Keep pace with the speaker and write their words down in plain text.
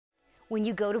When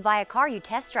you go to buy a car, you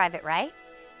test drive it, right?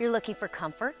 You're looking for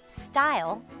comfort,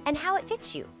 style, and how it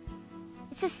fits you.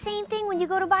 It's the same thing when you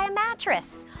go to buy a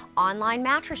mattress. Online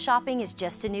mattress shopping is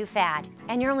just a new fad,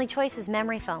 and your only choice is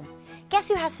memory foam. Guess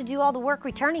who has to do all the work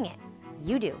returning it?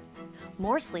 You do.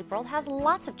 More Sleep World has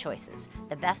lots of choices.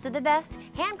 The best of the best,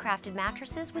 handcrafted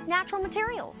mattresses with natural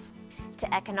materials,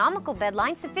 to economical bed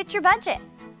lines that fit your budget.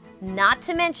 Not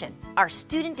to mention, our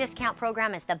student discount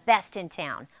program is the best in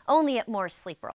town, only at More Sleep World.